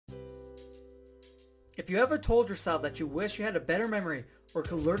If you ever told yourself that you wish you had a better memory or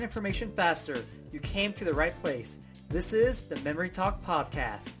could learn information faster, you came to the right place. This is the Memory Talk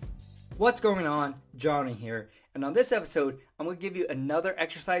Podcast. What's going on? Johnny here. And on this episode, I'm going to give you another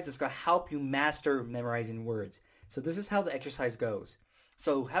exercise that's going to help you master memorizing words. So this is how the exercise goes.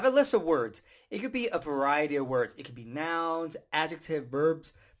 So have a list of words. It could be a variety of words. It could be nouns, adjectives,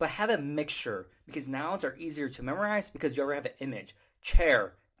 verbs, but have a mixture because nouns are easier to memorize because you already have an image.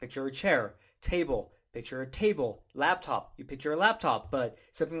 Chair, picture a chair. Table, picture a table. Laptop, you picture a laptop, but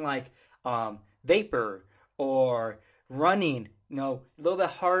something like vapor or running, a little bit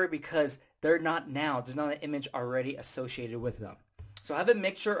harder because they're not nouns. There's not an image already associated with them. So have a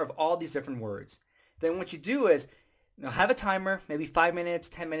mixture of all these different words. Then what you do is have a timer, maybe 5 minutes,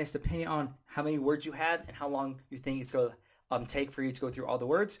 10 minutes, depending on how many words you have and how long you think it's going to take for you to go through all the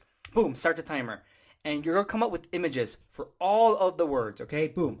words. Boom, start the timer. And you're going to come up with images for all of the words, okay?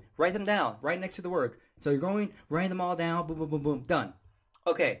 Boom. Write them down right next to the word. So you're going, writing them all down, boom, boom, boom, boom, done.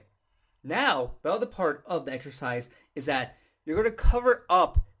 Okay. Now, the other part of the exercise is that you're going to cover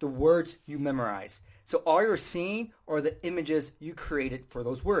up the words you memorize. So all you're seeing are the images you created for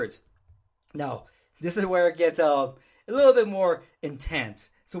those words. Now, this is where it gets a little bit more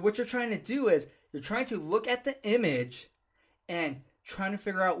intense. So what you're trying to do is you're trying to look at the image and trying to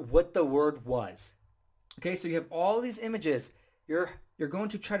figure out what the word was. Okay, so you have all these images. You're going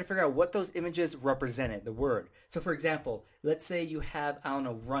to try to figure out what those images represented, the word. So for example, let's say you have,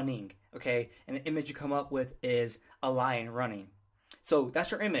 running, okay? And the image you come up with is a lion running. So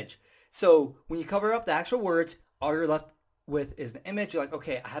that's your image. So when you cover up the actual words, all you're left with is the image. You're like,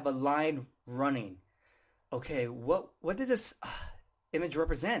 okay, I have a lion running. Okay, what did this image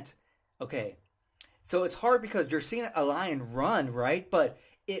represent? Okay, so it's hard because you're seeing a lion run, right? But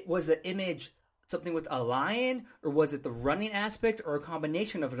it was the image something with a lion, or was it the running aspect, or a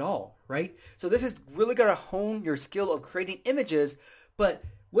combination of it all, right? So this is really going to hone your skill of creating images, but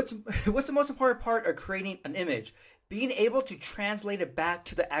what's the most important part of creating an image? Being able to translate it back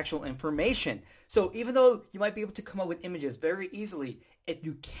to the actual information. So even though you might be able to come up with images very easily, if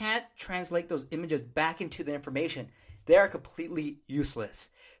you can't translate those images back into the information, they are completely useless.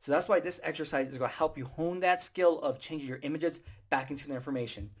 So that's why this exercise is going to help you hone that skill of changing your images back into the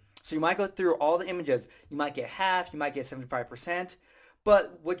information. So you might go through all the images. You might get half. You might get 75%.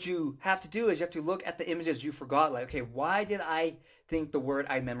 But what you have to do is you have to look at the images you forgot. Like, okay, why did I think the word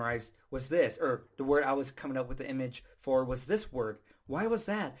I memorized was this? Or the word I was coming up with the image for was this word. Why was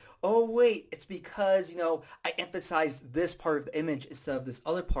that? Oh, wait, it's because, I emphasized this part of the image instead of this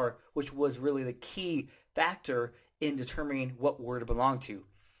other part, which was really the key factor in determining what word it belonged to.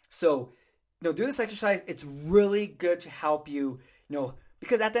 So, do this exercise. It's really good to help you,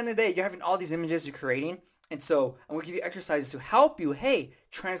 because at the end of the day, you're having all these images you're creating. And so I'm going to give you exercises to help you,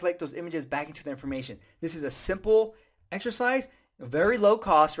 translate those images back into the information. This is a simple exercise, very low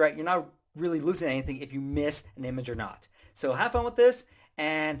cost, right? You're not really losing anything if you miss an image or not. So have fun with this.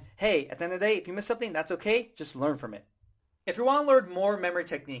 And at the end of the day, if you miss something, that's okay. Just learn from it. If you want to learn more memory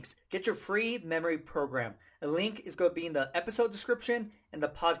techniques, get your free memory program. A link is going to be in the episode description and the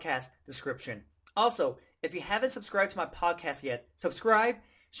podcast description. Also, if you haven't subscribed to my podcast yet, subscribe,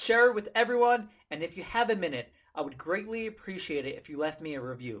 share it with everyone, and if you have a minute, I would greatly appreciate it if you left me a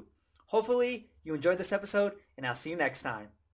review. Hopefully, you enjoyed this episode, and I'll see you next time.